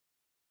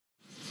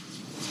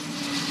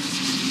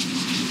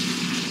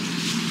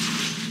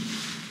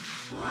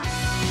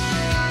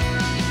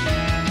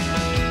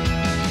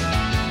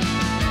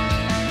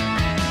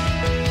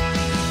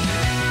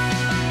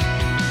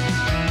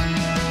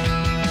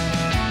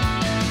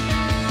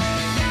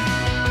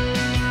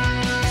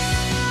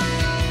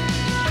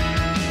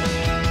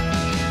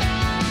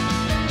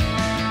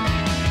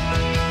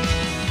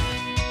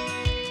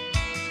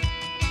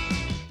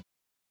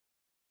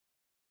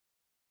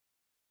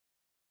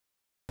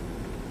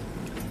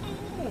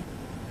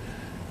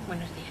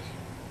Buenos días.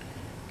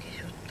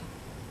 Qué susto.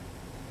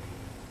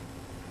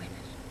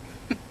 Buenas.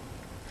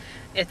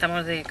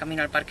 Estamos de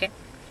camino al parque.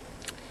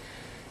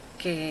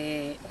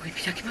 Que... Uy,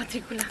 mira qué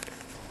matrícula.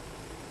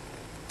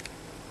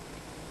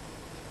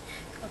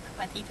 Con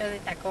zapatitos de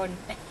tacón.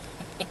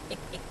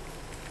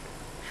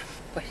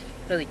 Pues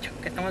lo dicho,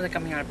 que estamos de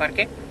camino al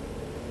parque.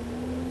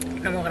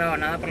 No hemos grabado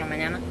nada por la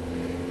mañana.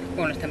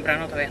 Bueno, es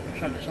temprano, todavía no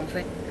son las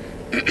 11.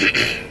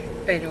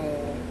 Pero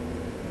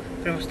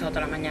hemos estado toda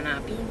la mañana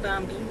pim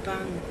pam,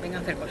 venga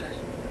a hacer cosas.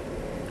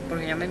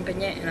 Porque ya me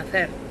empeñé en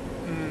hacer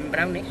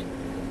brownies.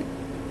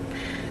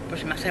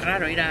 Pues se me hace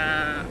raro ir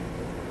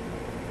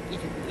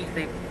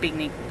de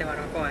picnic de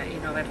barbacoa y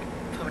no haber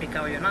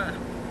fabricado yo nada.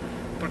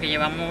 Porque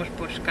llevamos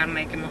pues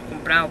carne que hemos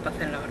comprado para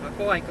hacer la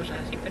barbacoa y cosas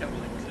así, pero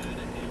bueno.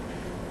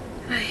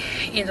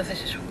 Ay, y entonces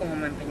eso, como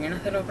me empeñé en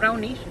hacer los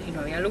brownies y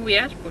no había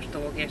alubias, pues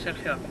tuvo que ir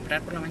Sergio a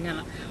comprar por la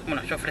mañana.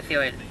 Bueno, se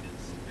ofreció él.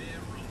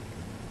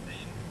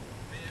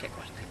 Qué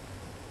coste.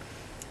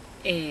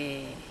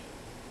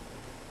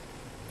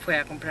 Fue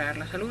a comprar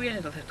las alubias,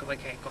 entonces tuve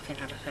que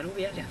cocinar las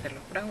alubias y hacer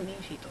los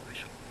brownies y todo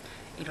eso.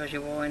 Y los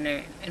llevo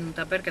en un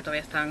tupper que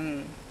todavía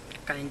están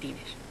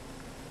calentines.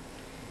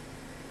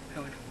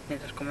 Pero bueno,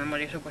 mientras comemos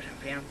y eso, pues se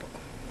enfrían un poco.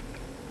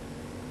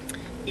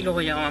 Y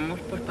luego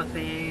llevamos pues para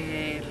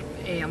hacer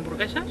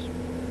hamburguesas.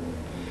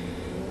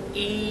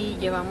 Y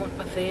llevamos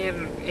para hacer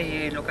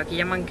lo que aquí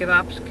llaman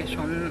kebabs, que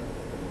son...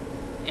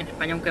 En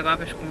España un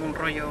kebab es como un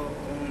rollo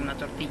con una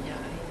tortilla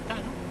y tal,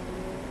 ¿no?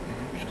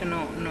 Es que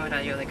no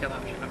era yo de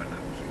kebabs, la verdad.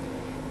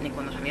 Ni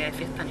cuando salía de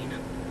fiesta ni nada.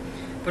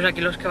 Pues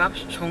aquí los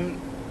kebabs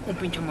son un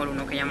pincho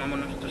moluno, que llamamos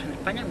nosotros en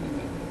España.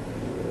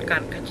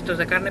 Cachitos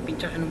de carne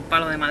pinchados en un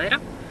palo de madera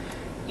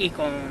y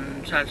con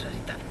salsas y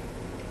tal.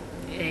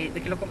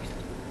 ¿De qué lo comes?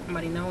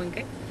 ¿Marinado en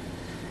qué?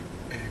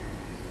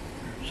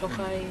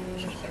 Soja y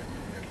miel.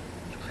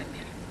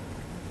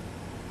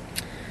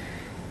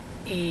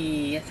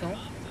 Y eso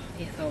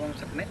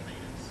vamos a comer.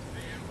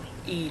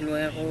 Y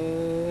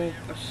luego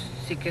pues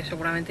sí que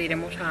seguramente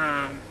iremos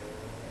a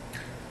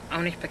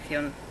una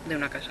inspección de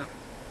una casa.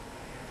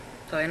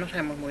 Todavía no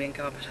sabemos muy bien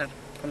qué va a pasar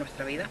con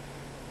nuestra vida,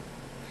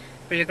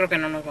 pero yo creo que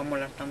no nos va a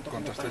molar tanto.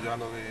 ¿Contaste ya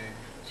lo de...?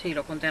 Sí,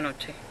 lo conté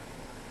anoche.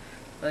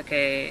 Lo de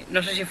que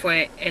no sé si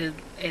fue el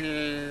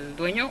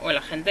dueño o el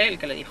agente el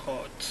que le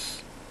dijo: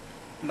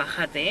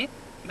 bájate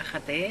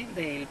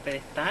del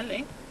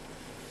pedestal,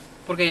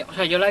 porque, o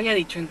sea, yo le había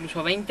dicho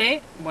incluso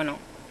 20, bueno,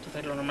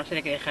 entonces lo normal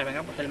sería que dejar,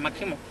 venga, pues el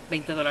máximo,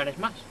 $20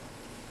 más.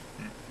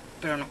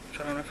 Pero no,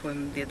 solo nos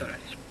suben $10.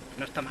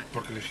 No está mal.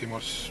 Porque le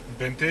dijimos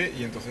 20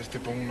 y entonces te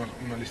pongo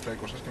una lista de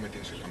cosas que me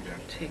tienes que cambiar.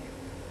 Sí,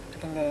 te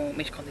pongo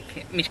mis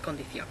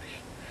condiciones.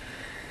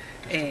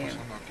 ¿Qué está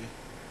pasando aquí?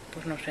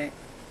 Pues no sé,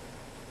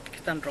 que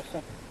está en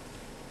rojo.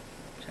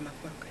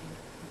 Semáforo, cariño,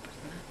 no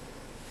pasa nada.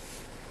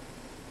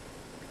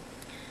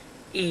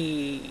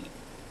 Y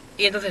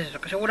entonces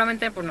eso, que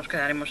seguramente pues nos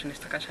quedaremos en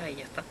esta casa y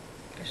ya está.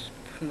 Es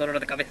pues, un dolor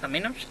de cabeza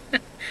menos.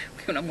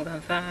 Que una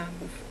mudanza,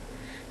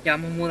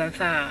 llevamos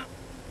mudanza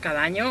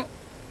cada año.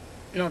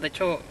 No, de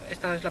hecho,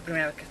 esta es la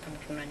primera vez que estamos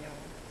un año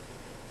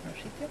en un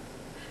sitio.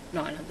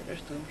 No, el anterior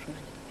estuvimos un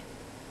año también.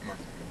 Más.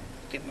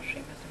 Estuvimos, sí,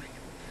 más de un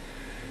año.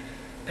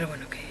 Pero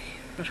bueno, que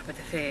nos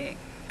apetece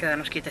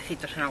quedarnos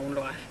quietecitos en algún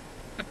lugar.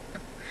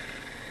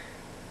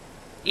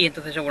 Y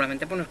entonces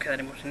seguramente pues nos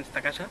quedaremos en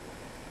esta casa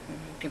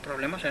sin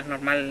problemas. O sea, es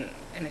normal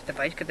en este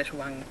país que te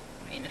suban,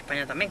 y en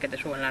España también, que te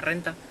suban la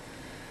renta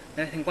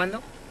de vez en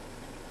cuando.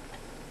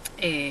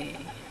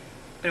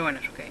 Pero bueno,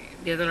 eso que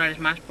 $10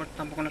 más pues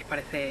tampoco nos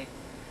parece...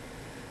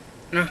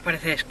 No nos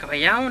parece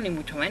descabellado, ni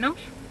mucho menos.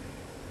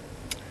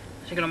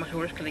 Así que lo más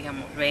seguro es que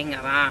digamos, venga,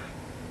 va,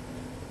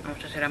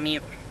 vamos a ser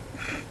amigos.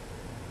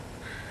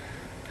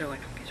 Pero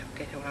bueno,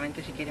 que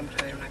seguramente sí que iremos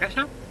a ver una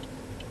casa.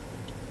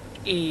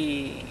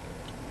 Y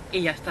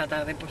ya esta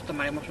tarde pues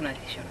tomaremos una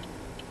decisión.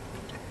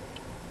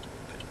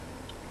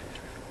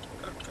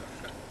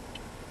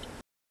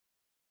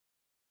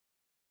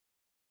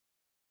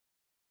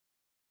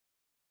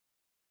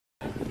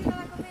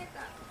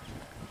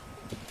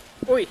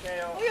 Uy,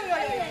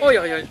 uy,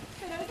 uy, uy.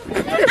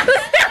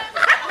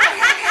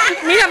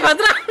 Mira para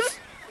atrás.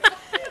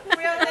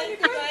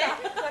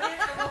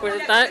 Pues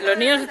los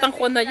niños están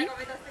jugando allí,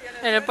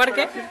 en el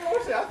parque,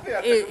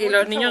 y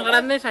los niños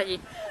grandes allí.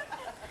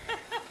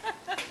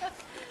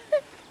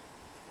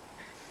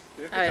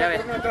 A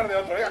ver.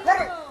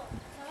 ¡Corre!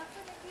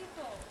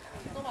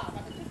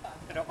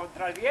 Pero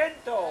contra el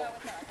viento.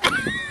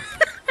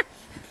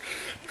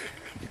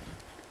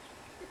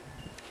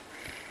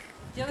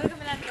 Yo creo que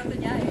me la han roto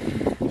ya,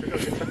 Yo creo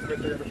que esta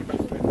cubeta ya no es una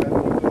cubeta, es un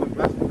trozo de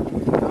plástico.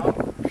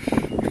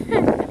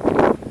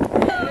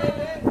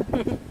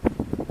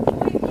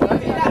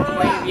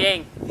 Muy bien.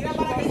 Tira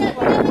para que suba.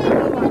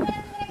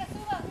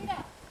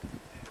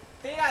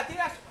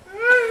 Tira.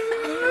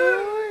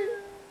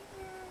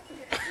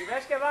 Si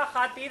ves que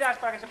baja, tiras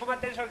para que se ponga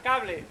tenso el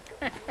cable.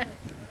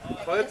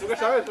 Joder, ¿tú qué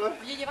sabes?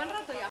 Oye, llevan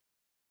rato ya.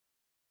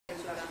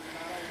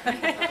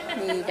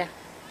 Mira,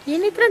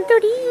 viene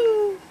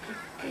Trantorín.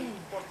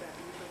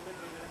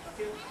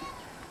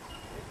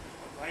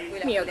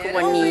 Mira qué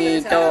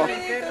bonito.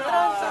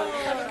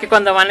 Que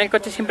cuando va en el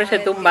coche siempre se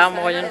tumba un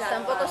mogollón. Está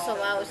un poco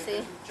sobao,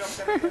 sí.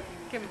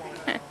 Qué mono.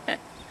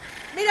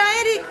 Mira,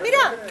 Eric,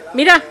 mira.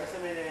 Mira.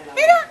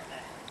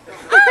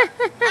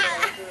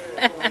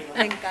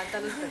 Me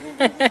encantan los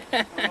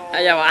perros.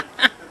 Allá va.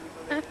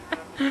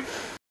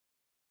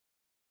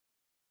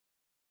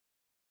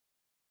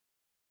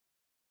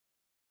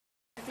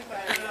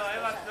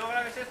 No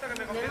grabes esto que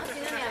me No hemos conviertes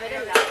ido en ni a una ver el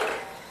señal. lago.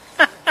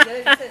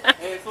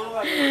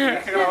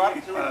 Tienes que grabar a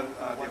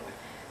tiempo.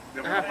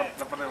 De la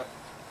parte de abajo.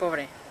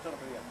 Pobre.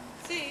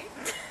 Sí.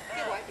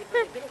 Qué guay.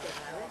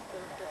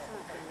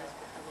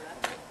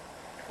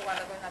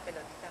 Jugando con una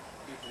pelotita.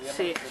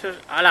 Sí, eso es...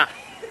 ¡Hala!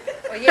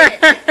 Oye.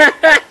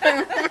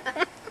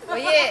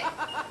 Oye,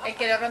 el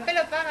que lo rompe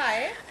lo paga,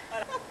 ¿eh?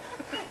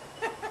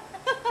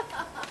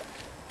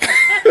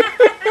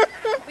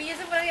 Oye,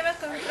 eso podría más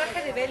con un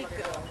traje de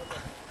velcro.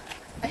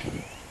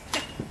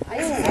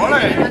 ¡Hola!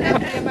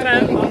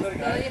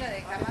 Todo lleno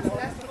de camas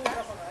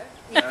plásticas.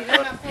 Y tiene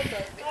una foto.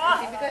 El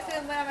típico este de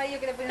un buen amarillo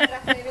que le pone un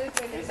traje de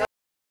velcro y le...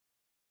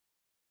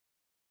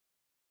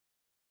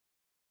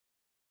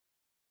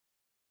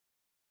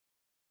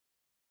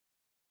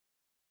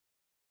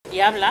 Y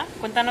habla,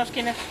 cuéntanos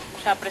quiénes,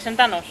 o sea,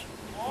 preséntanos,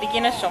 di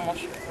quiénes somos.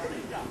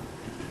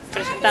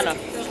 Preséntanos.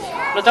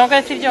 ¿Lo tengo que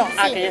decir yo?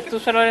 Ah, que tú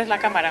solo eres la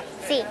cámara.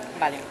 Sí.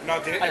 Vale. No,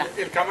 Hola.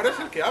 el cámara es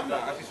el que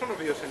habla, así son los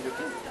vídeos en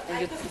YouTube. En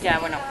YouTube, ya,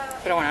 bueno,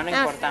 pero bueno, no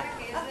importa.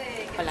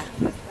 Hola.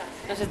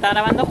 Nos está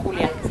grabando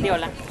Julia. Di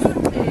hola.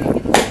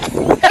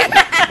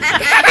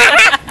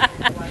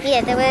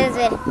 Mira, te puedes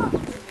ver.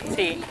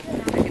 Sí.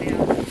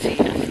 Sí,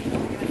 así.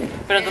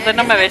 Pero entonces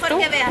no me ves tú.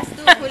 Mejor que veas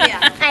tú, Julia.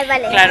 Ay,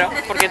 vale. Claro,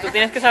 porque tú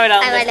tienes que saber a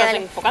dónde vale, estás vale.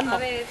 enfocando.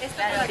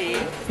 Sí.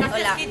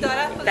 Hola.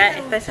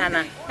 Esta es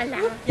Ana. Hola.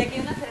 Y aquí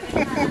una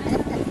cerveza.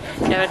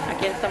 Y a ver, ¿a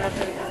quién estamos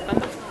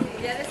enfocando?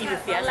 Y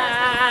Lucía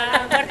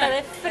la muerta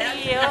de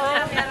frío.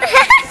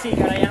 Sí,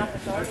 que ahora ya no hace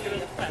sol.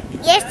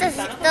 Y estos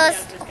dos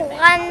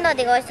jugando,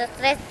 digo estos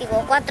tres,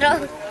 digo cuatro,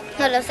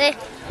 no lo sé.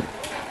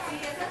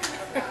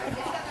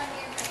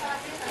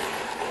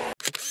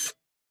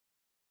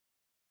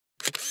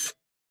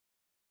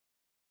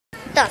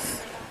 Dos.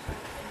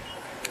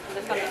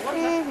 ¿Dónde están los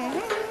gordos?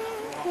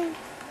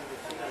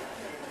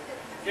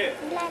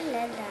 La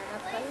la la,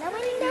 por la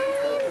buena.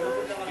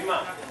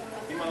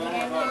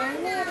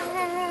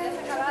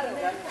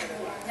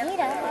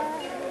 Mira, mira, mira.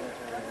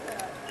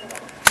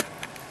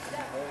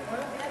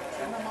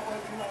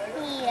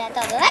 Mira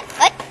todo. ¡Ay!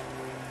 ¡Ay!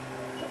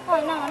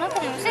 ¡Ay, no, no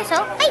queremos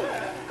eso! ¡Ay!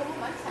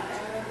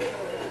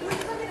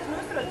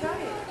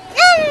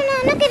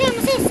 No, no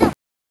queremos eso.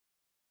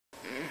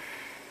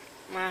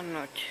 Buenas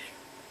noches.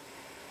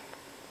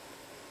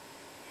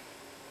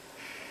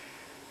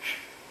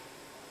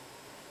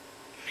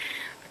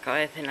 Acaba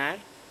de cenar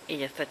y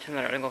ya está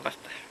echando la lengua a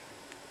gastar.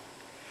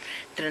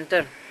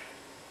 Trentor,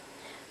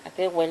 ¿a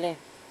qué huele?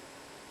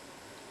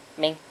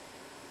 Ven.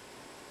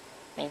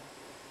 Ven.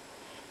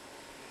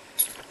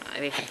 A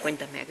ver,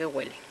 cuéntame, ¿a qué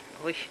huele?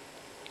 Uy.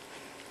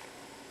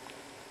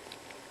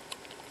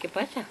 ¿Qué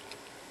pasa?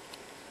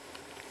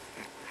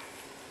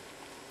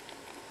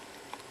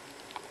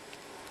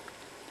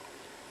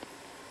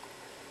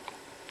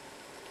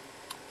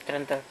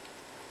 Trentor.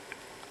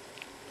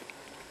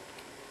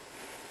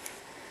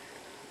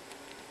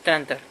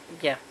 Trentor,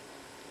 ya.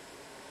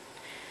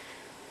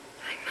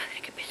 Ay,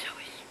 madre, qué pesado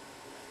es.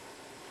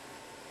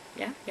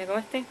 ¿Ya? ¿Ya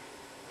acabaste?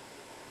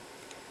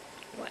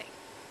 Guay.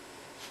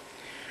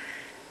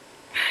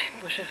 Ay,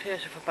 pues Sergio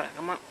se fue para la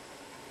cama.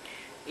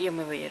 Y yo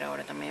me voy a ir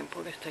ahora también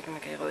porque estoy que me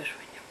caigo de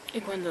sueño.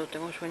 Y cuando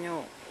tengo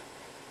sueño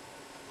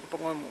me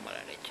pongo de muy mala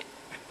leche.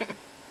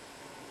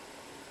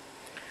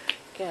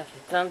 ¿Qué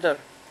haces, Trentor?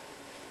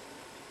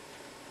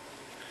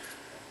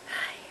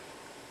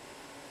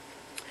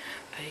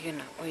 Así que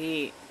no,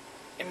 hoy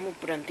es muy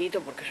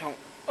prontito porque son...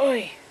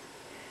 ¡Uy!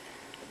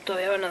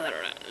 Todavía van a dar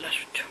las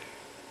 8.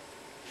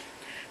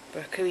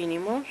 Pero es que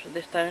vinimos de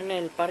estar en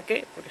el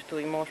parque, porque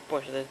estuvimos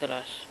pues desde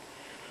las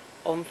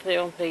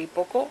 11 y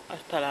poco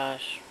hasta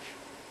las...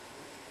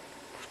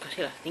 pues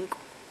casi las 5.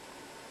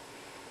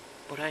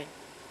 Por ahí.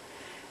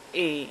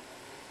 Y...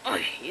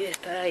 ¡ay! Y de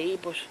estar ahí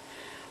pues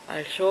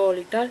al sol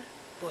y tal,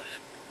 pues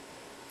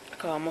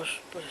acabamos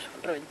pues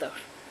reventados.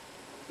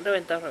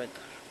 Reventados.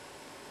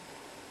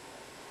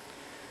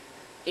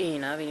 Y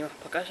nada, vinimos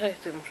para casa,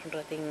 estuvimos un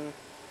ratín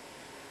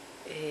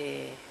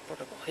pues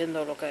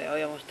recogiendo lo que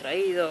habíamos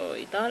traído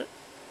y tal.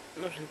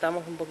 Nos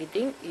sentamos un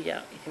poquitín y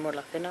ya hicimos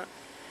la cena.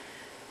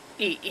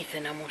 Y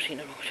cenamos y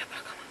nos vamos a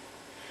para la cama.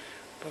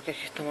 Porque es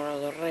que estamos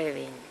los dos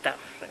reventados.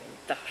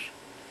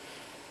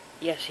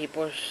 Y así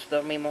pues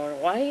dormimos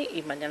guay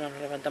y mañana nos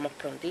levantamos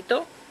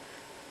prontito.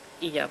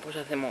 Y ya pues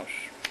hacemos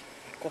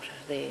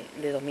cosas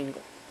de domingo.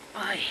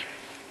 Ay.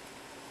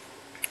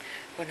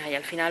 Bueno, y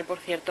al final, por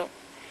cierto,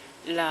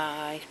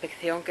 la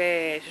inspección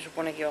que se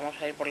supone que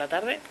íbamos a ir por la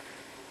tarde,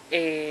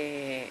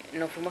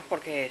 no fuimos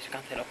porque se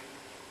canceló.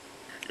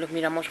 Los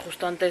miramos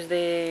justo antes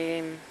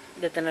de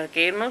tener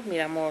que irnos,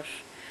 miramos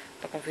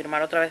para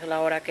confirmar otra vez la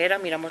hora que era,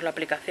 miramos la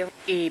aplicación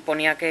y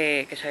ponía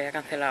que se había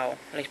cancelado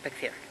la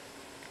inspección.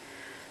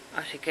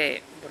 Así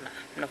que, pues nada,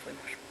 no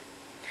fuimos.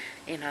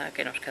 Y nada,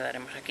 que nos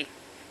quedaremos aquí.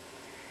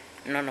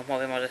 No nos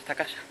movemos de esta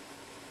casa.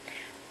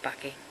 ¿Para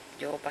qué?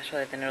 Yo paso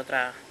de tener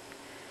otra...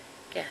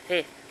 ¿Qué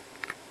haces?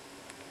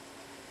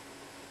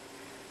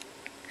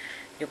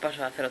 Yo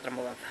paso de hacer otra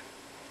mudanza.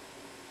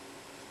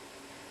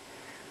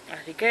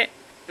 Así que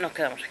nos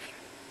quedamos aquí.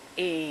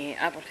 Y,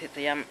 por cierto,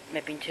 ya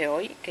me pinché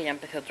hoy, que ya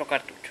empecé otro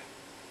cartucho.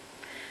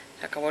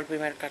 Se acabó el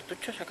primer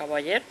cartucho, se acabó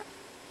ayer.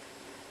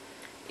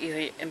 Y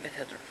hoy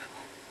empecé otro nuevo.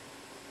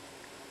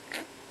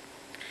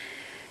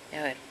 Y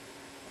a ver,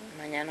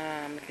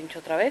 mañana me pincho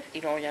otra vez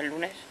y luego ya el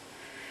lunes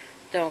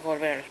tengo que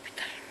volver al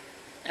hospital.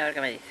 A ver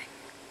qué me dicen.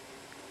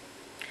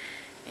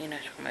 Y no,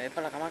 eso, que me voy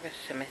para la cama, que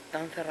se me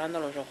están cerrando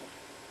los ojos.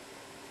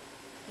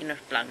 Y no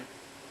es plan.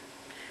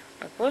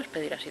 ¿Me puedo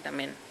despedir así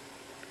también?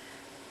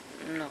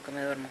 No, que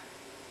me duermo.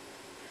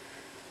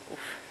 Uf.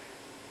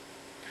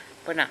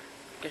 Pues nada,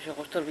 que si os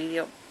gustó el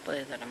vídeo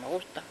podéis darle a me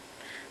gusta,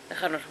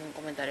 dejarnos un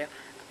comentario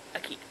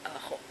aquí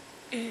abajo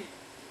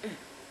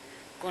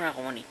con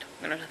algo bonito,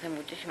 que nos hace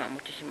muchísima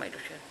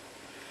ilusión.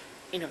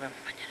 Y nos vemos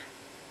mañana.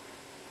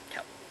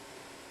 Chao.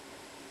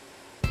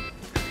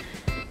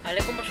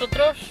 Hablé con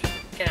vosotros,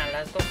 que eran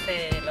las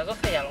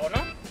 12 y algo,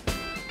 ¿no?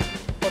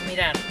 Pues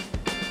mirad.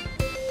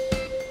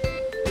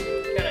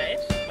 ¿Qué hora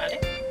es? ¿Vale?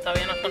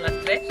 Todavía no son las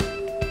 3.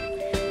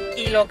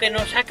 Y lo que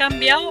nos ha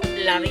cambiado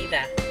la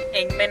vida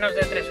en menos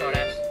de 3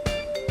 horas.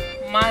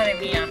 Madre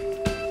mía.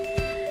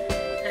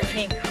 En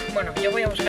fin, bueno, yo voy a buscar